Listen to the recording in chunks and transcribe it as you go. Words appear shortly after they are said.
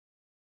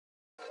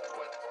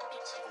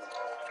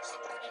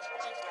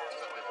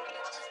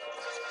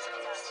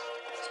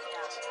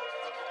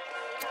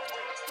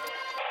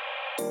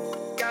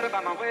Gotta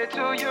find my way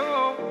to you,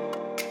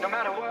 no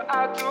matter what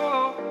I do.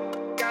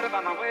 Gotta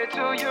find my way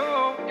to you,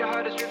 your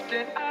heart is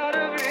drifting out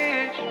of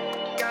reach.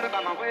 Gotta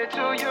find my way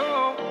to you,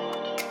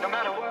 no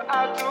matter what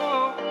I do.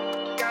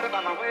 Gotta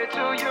find my way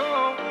to you,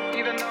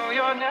 even though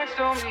you're next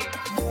to me.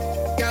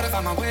 Gotta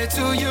find my way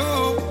to you,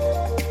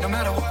 no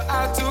matter what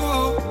I do.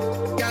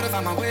 Gotta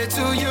find my way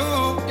to you,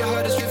 your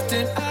heart is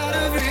drifting out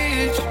of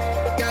reach.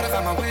 Gotta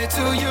find my way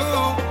to you,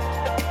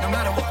 no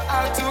matter what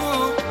I do.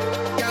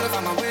 Gotta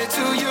find my way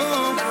to you,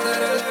 now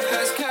that our love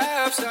has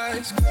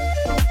capsized.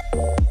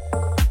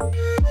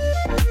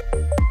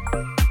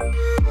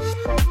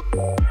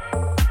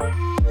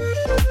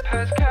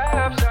 Has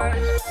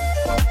capsized.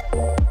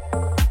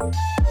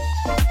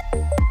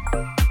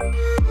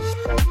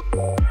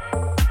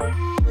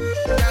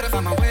 Gotta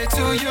find my way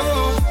to you.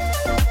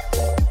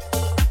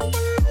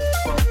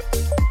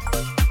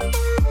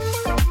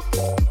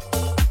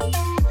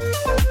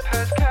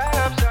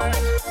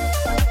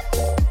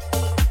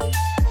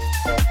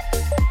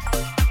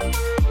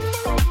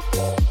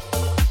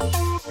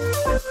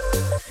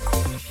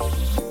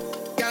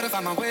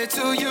 Find my way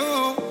to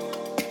you,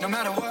 no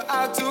matter what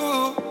I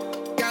do.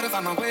 Gotta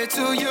find my way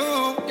to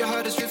you, your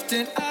heart is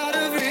drifting out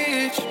of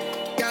reach.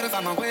 Gotta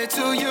find my way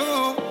to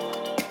you,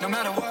 no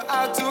matter what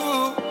I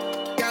do.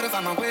 Gotta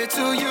find my way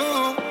to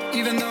you,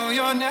 even though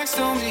you're next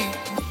to me.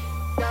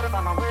 Gotta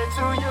find my way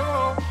to you,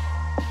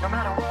 no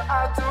matter what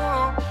I do.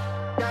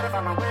 Gotta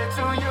find my way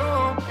to you,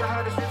 your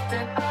heart is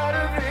drifting out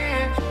of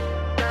reach.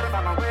 Gotta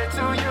find my way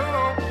to you,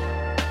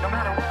 no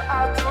matter what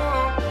I do.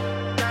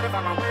 Gotta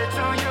find my way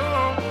to you,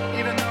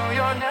 even though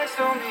you're next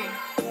to me.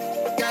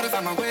 Gotta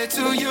find my way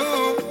to you,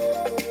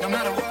 no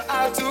matter what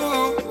I do.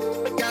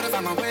 Gotta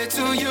find my way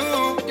to you,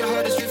 your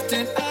heart is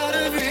drifting out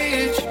of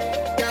reach.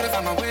 Gotta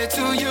find my way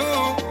to you,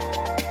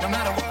 no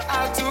matter what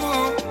I do.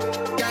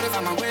 Gotta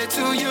find my way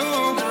to you,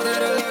 now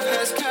that our love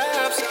has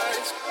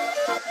capsized.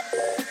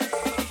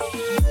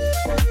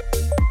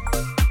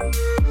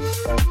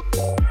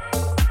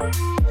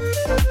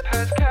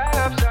 Has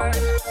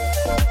capsized.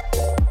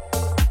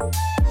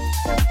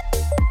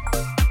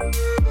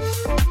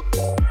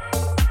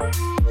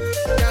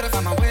 Gotta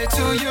find my way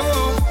to you.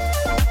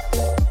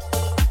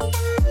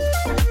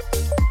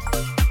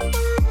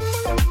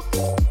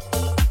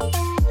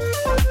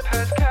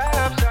 Has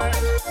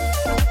capsized.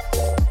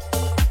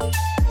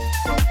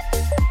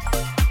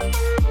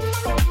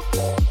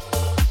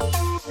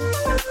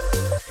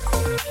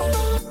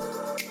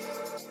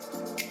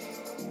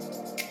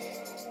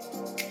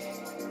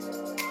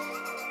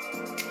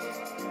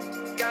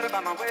 Gotta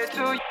find my way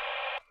to you.